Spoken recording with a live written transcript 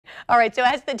All right, so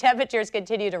as the temperatures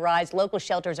continue to rise, local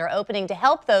shelters are opening to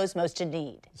help those most in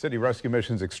need. City Rescue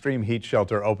Mission's Extreme Heat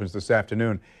Shelter opens this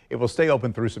afternoon. It will stay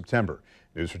open through September.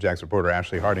 News4JAX reporter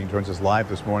Ashley Harding joins us live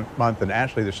this month. And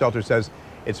Ashley, the shelter says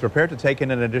it's prepared to take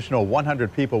in an additional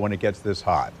 100 people when it gets this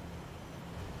hot.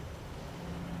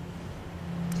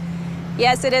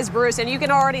 Yes, it is, Bruce, and you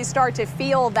can already start to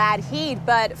feel that heat,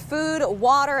 but food,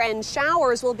 water, and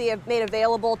showers will be made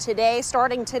available today,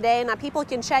 starting today. Now, people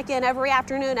can check in every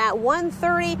afternoon at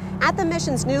 1:30 at the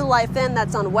Mission's New Life Inn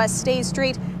that's on West State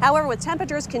Street. However, with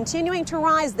temperatures continuing to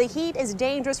rise, the heat is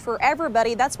dangerous for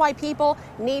everybody. That's why people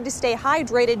need to stay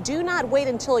hydrated. Do not wait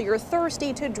until you're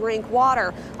thirsty to drink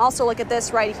water. Also, look at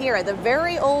this right here. The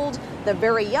very old, the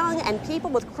very young, and people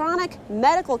with chronic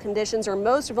medical conditions are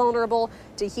most vulnerable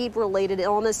to heat-related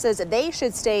illnesses. They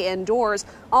should stay indoors.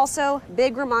 Also,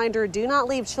 big reminder, do not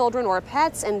leave children or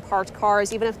pets in parked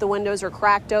cars, even if the windows are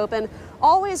cracked open.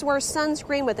 Always wear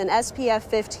sunscreen with an SPF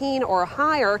 15 or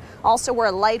higher. Also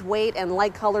wear lightweight and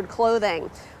light-colored clothing.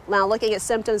 Now, looking at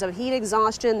symptoms of heat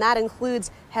exhaustion, that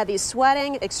includes heavy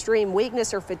sweating, extreme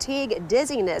weakness or fatigue,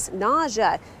 dizziness,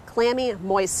 nausea, clammy,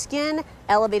 moist skin,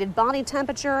 elevated body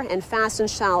temperature, and fast and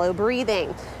shallow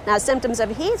breathing. Now, symptoms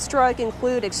of heat stroke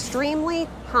include extremely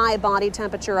high body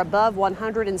temperature above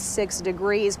 106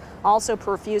 degrees, also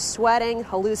profuse sweating,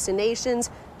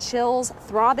 hallucinations, chills,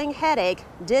 throbbing headache,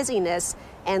 dizziness,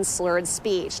 and slurred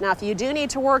speech. Now, if you do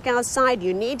need to work outside,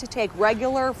 you need to take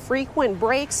regular, frequent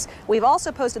breaks. We've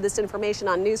also posted this information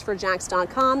on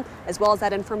news4jax.com, as well as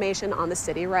that information on the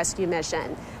City Rescue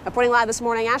Mission. Reporting live this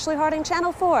morning, Ashley Harding,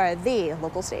 Channel 4, the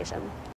local station.